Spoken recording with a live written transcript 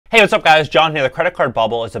Hey, what's up guys? John here. The credit card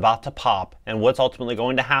bubble is about to pop, and what's ultimately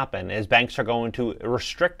going to happen is banks are going to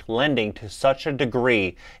restrict lending to such a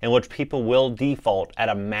degree in which people will default at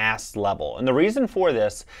a mass level. And the reason for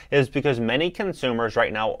this is because many consumers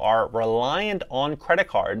right now are reliant on credit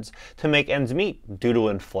cards to make ends meet due to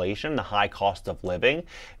inflation, the high cost of living,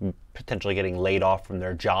 potentially getting laid off from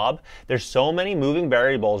their job. There's so many moving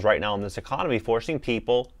variables right now in this economy forcing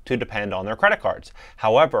people to depend on their credit cards.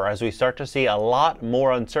 However, as we start to see a lot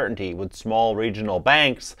more uncertainty with small regional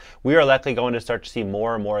banks, we are likely going to start to see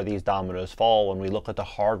more and more of these dominoes fall when we look at the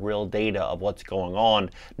hard real data of what's going on,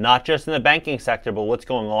 not just in the banking sector, but what's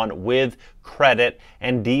going on with credit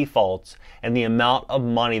and defaults and the amount of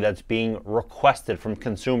money that's being requested from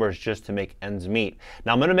consumers just to make ends meet.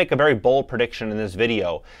 Now, I'm going to make a very bold prediction in this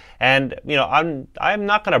video, and I'm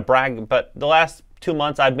not going to brag, but the last 2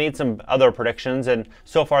 months I've made some other predictions, and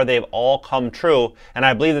so far they've all come true. And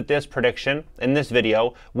I believe that this prediction in this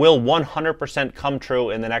video will 100% come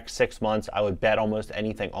true in the next 6 months. I would bet almost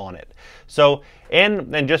anything on it. So,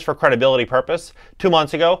 and just for credibility purpose, 2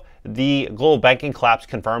 months ago the global banking collapse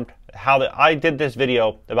confirmed. I did this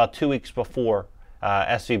video about 2 weeks before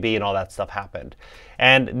SVB and all that stuff happened.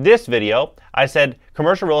 And this video, I said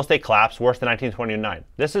commercial real estate collapse worse than 1929.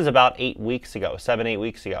 This is about 8 weeks ago, 7-8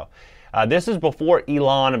 weeks ago. This is before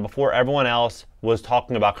Elon and before everyone else was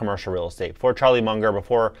talking about commercial real estate. Before Charlie Munger,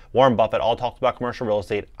 before Warren Buffett all talked about commercial real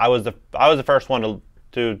estate. I was the first one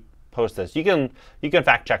to post this. You can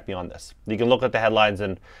fact check me on this. You can look at the headlines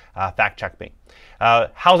and fact check me.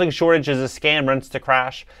 Housing shortage is a scam, rents to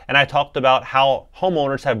crash. And I talked about how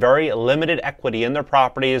homeowners have very limited equity in their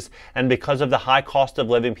properties, and because of the high cost of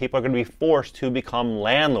living, people are going to be forced to become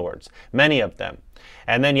landlords, many of them.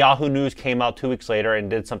 And then Yahoo News came out 2 weeks later and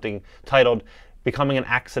did something titled Becoming an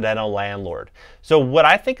Accidental Landlord. So what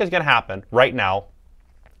I think is going to happen right now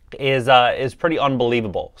is pretty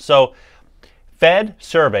unbelievable. So Fed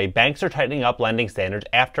survey, banks are tightening up lending standards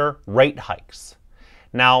after rate hikes.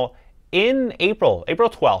 Now, in April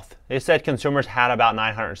 12th, they said consumers had about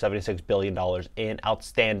 $976 billion in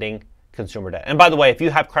outstanding consumer debt. And by the way, if you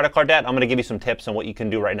have credit card debt, I'm going to give you some tips on what you can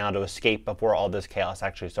do right now to escape before all this chaos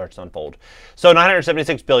actually starts to unfold. So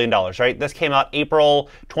 $976 billion, right? This came out April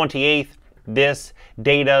 28th. This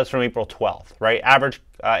data is from April 12th, right? Average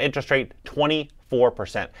interest rate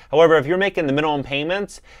 24%. However, if you're making the minimum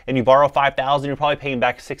payments and you borrow $5,000, you're probably paying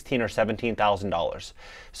back $16,000 or $17,000.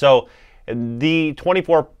 So the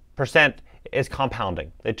 24% is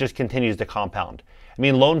compounding. It just continues to compound. I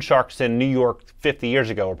mean, loan sharks in New York 50 years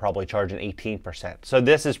ago were probably charging 18%. So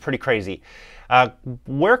this is pretty crazy.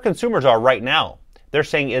 Where consumers are right now, they're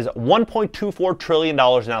saying is $1.24 trillion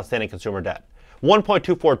in outstanding consumer debt.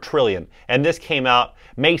 1.24 trillion. And this came out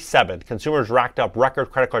May 7th. Consumers racked up record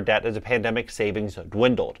credit card debt as the pandemic savings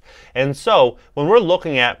dwindled. And so when we're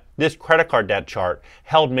looking at this credit card debt chart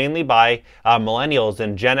held mainly by millennials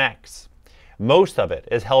and Gen X, most of it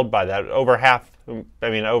is held by that. Over half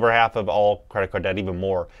of all credit card debt, even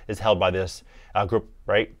more, is held by this group,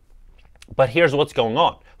 right? But here's what's going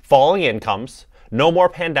on. Falling incomes, no more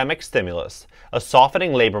pandemic stimulus, a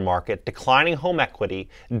softening labor market, declining home equity,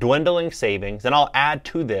 dwindling savings, and I'll add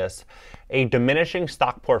to this a diminishing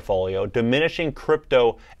stock portfolio, diminishing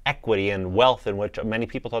crypto equity and wealth in which many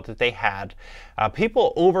people thought that they had.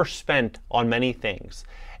 People overspent on many things,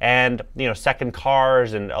 and second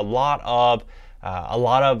cars and a lot of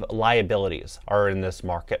liabilities are in this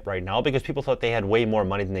market right now because people thought they had way more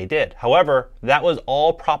money than they did. However, that was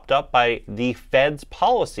all propped up by the Fed's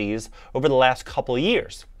policies over the last couple of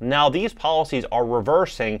years. Now these policies are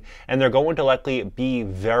reversing, and they're going to likely be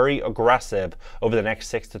very aggressive over the next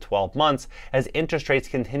 6 to 12 months as interest rates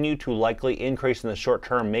continue to likely increase in the short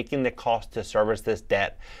term, making the cost to service this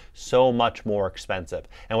debt so much more expensive.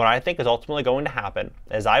 And what I think is ultimately going to happen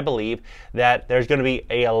is I believe that there's going to be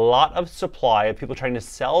a lot of supply of people trying to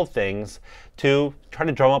sell things to try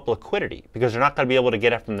to drum up liquidity because they're not going to be able to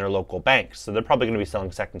get it from their local banks. So they're probably going to be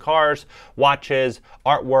selling second cars, watches,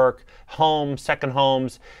 artwork, homes, second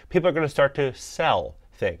homes. People are going to start to sell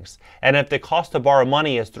things. And if the cost to borrow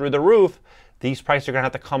money is through the roof, these prices are going to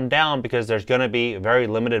have to come down because there's going to be very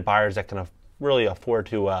limited buyers that can really afford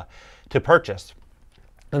to purchase.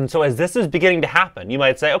 And so as this is beginning to happen, you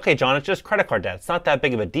might say, okay, John, it's just credit card debt. It's not that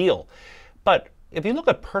big of a deal. But if you look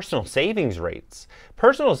at personal savings rates,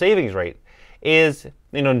 personal savings rate is,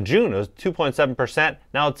 in June it was 2.7%.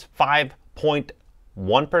 Now it's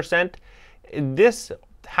 5.1%. This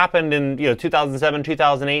happened in 2007,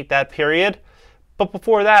 2008, that period. But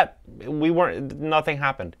before that, nothing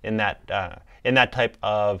happened in that type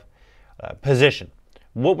of position.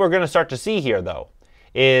 What we're going to start to see here, though,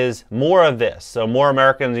 is more of this. So more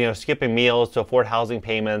Americans, skipping meals to afford housing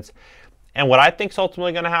payments. And what I think is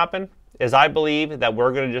ultimately going to happen is I believe that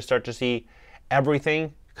we're going to just start to see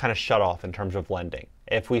everything kind of shut off in terms of lending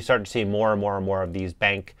if we start to see more and more and more of these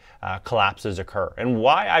bank collapses occur. And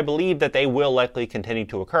why I believe that they will likely continue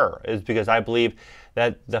to occur is because I believe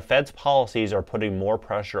that the Fed's policies are putting more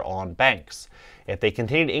pressure on banks. If they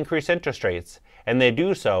continue to increase interest rates, and they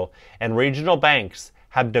do so, and regional banks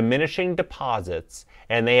have diminishing deposits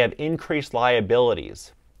and they have increased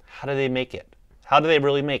liabilities, how do they make it? How do they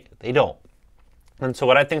really make it? They don't. And so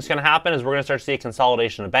what I think is going to happen is we're going to start to see a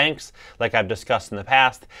consolidation of banks, like I've discussed in the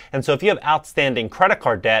past. And so if you have outstanding credit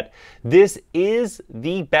card debt, this is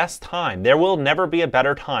the best time. There will never be a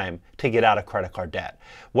better time to get out of credit card debt.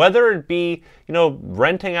 Whether it be,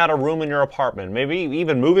 renting out a room in your apartment, maybe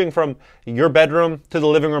even moving from your bedroom to the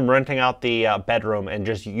living room, renting out the bedroom and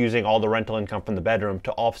just using all the rental income from the bedroom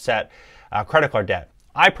to offset credit card debt.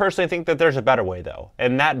 I personally think that there's a better way though,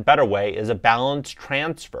 and that better way is a balance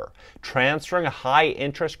transfer. Transferring a high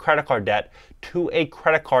interest credit card debt to a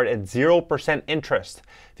credit card at 0% interest.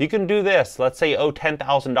 If you can do this, let's say you owe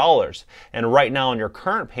 $10,000, and right now on your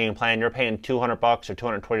current payment plan, you're paying $200 or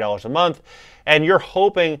 $220 a month, and you're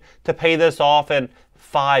hoping to pay this off in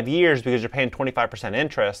 5 years because you're paying 25%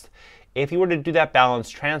 interest. If you were to do that balance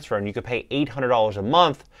transfer and you could pay $800 a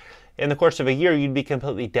month, in the course of a year, you'd be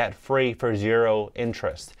completely debt-free for 0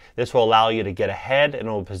 interest. This will allow you to get ahead and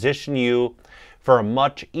it will position you for a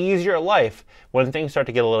much easier life when things start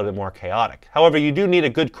to get a little bit more chaotic. However, you do need a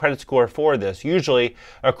good credit score for this, usually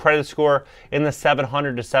a credit score in the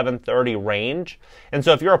 700 to 730 range. And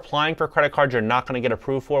so if you're applying for credit cards you're not going to get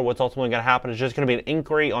approved for, what's ultimately going to happen is just going to be an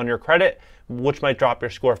inquiry on your credit, which might drop your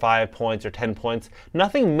score 5 points or 10 points.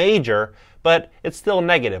 Nothing major, but it's still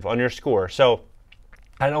negative on your score. So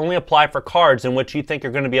I'd only apply for cards in which you think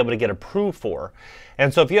you're going to be able to get approved for.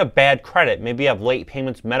 And so if you have bad credit, maybe you have late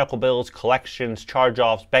payments, medical bills, collections,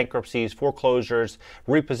 charge-offs, bankruptcies, foreclosures,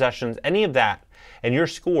 repossessions, any of that, and your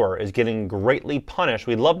score is getting greatly punished,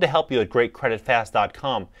 we'd love to help you at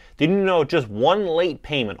greatcreditfast.com. Did you know just one late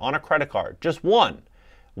payment on a credit card, just one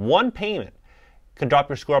payment, can drop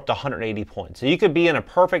your score up to 180 points. So you could be in a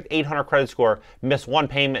perfect 800 credit score, miss one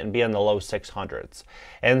payment, and be in the low 600s.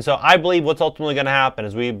 And so I believe what's ultimately going to happen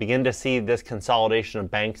as we begin to see this consolidation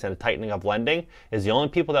of banks and a tightening of lending is the only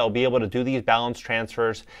people that will be able to do these balance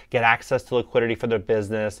transfers, get access to liquidity for their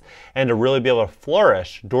business, and to really be able to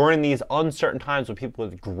flourish during these uncertain times with people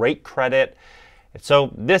with great credit.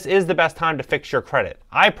 So this is the best time to fix your credit.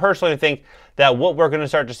 I personally think that what we're going to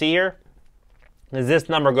start to see here is this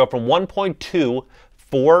number go from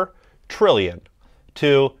 1.24 trillion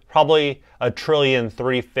to probably $1.35 trillion,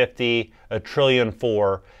 $1.4 trillion,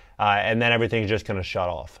 and then everything's just going to shut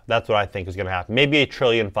off. That's what I think is going to happen. Maybe $1.5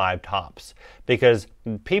 trillion tops, because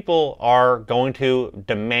people are going to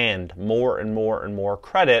demand more and more and more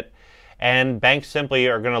credit, and banks simply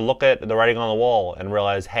are going to look at the writing on the wall and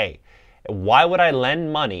realize, hey, why would I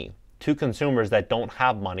lend money to consumers that don't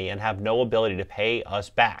have money and have no ability to pay us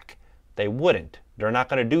back? They wouldn't. They're not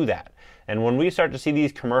going to do that. And when we start to see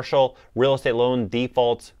these commercial real estate loan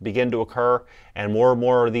defaults begin to occur and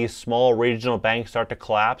more of these small regional banks start to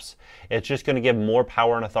collapse, it's just going to give more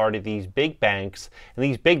power and authority to these big banks. And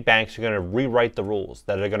these big banks are going to rewrite the rules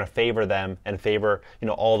that are going to favor them and favor,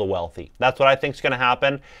 all the wealthy. That's what I think is going to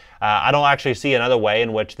happen. I don't actually see another way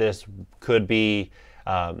in which this could be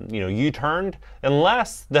U-turned,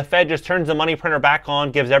 unless the Fed just turns the money printer back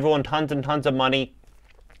on, gives everyone tons and tons of money.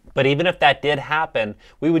 But even if that did happen,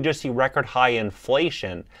 we would just see record high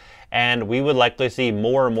inflation, and we would likely see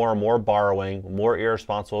more and more borrowing, more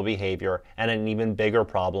irresponsible behavior, and an even bigger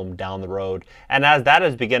problem down the road. And as that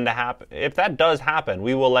has begun to happen, if that does happen,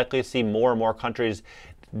 we will likely see more and more countries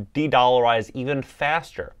de-dollarize even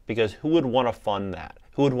faster, because who would want to fund that?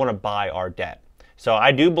 Who would want to buy our debt? So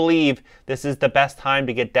I do believe this is the best time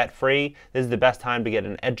to get debt-free. This is the best time to get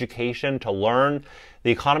an education, to learn.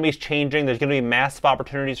 The economy is changing. There's going to be massive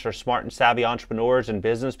opportunities for smart and savvy entrepreneurs and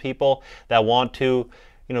business people that want to,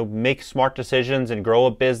 make smart decisions and grow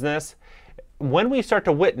a business. When we start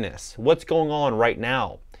to witness what's going on right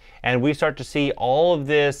now, and we start to see all of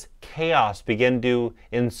this chaos begin to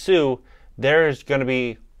ensue, there's going to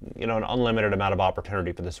be, an unlimited amount of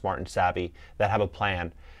opportunity for the smart and savvy that have a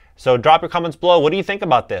plan. So drop your comments below. What do you think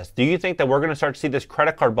about this? Do you think that we're going to start to see this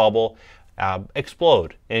credit card bubble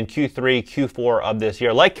explode in Q3, Q4 of this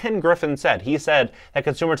year? Like Ken Griffin said, he said that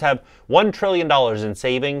consumers have $1 trillion in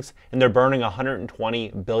savings and they're burning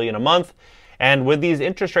 $120 billion a month. And with these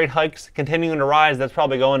interest rate hikes continuing to rise, that's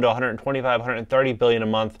probably going to $125, $130 billion a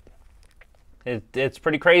month. It's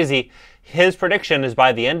pretty crazy. His prediction is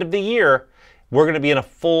by the end of the year, we're going to be in a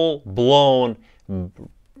full-blown,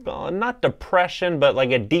 not depression, but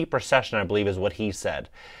like a deep recession, I believe is what he said.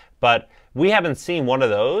 But we haven't seen one of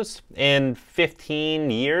those in 15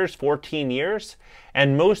 years, 14 years,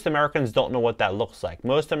 and most Americans don't know what that looks like.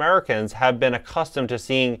 Most Americans have been accustomed to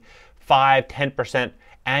seeing 5, 10%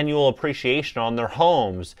 annual appreciation on their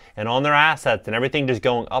homes and on their assets and everything just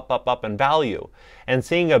going up, up, up in value. And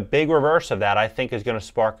seeing a big reverse of that, I think, is going to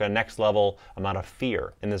spark a next level amount of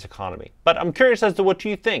fear in this economy. But I'm curious as to what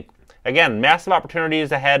you think. Again, massive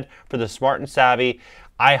opportunities ahead for the smart and savvy.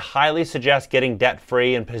 I highly suggest getting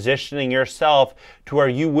debt-free and positioning yourself to where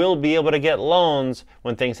you will be able to get loans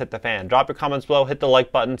when things hit the fan. Drop your comments below, hit the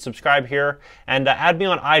like button, subscribe here, and add me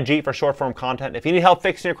on IG for short-form content. If you need help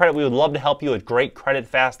fixing your credit, we would love to help you at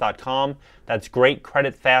greatcreditfast.com. That's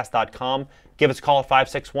greatcreditfast.com. Give us a call at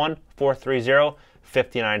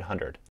 561-430-5900.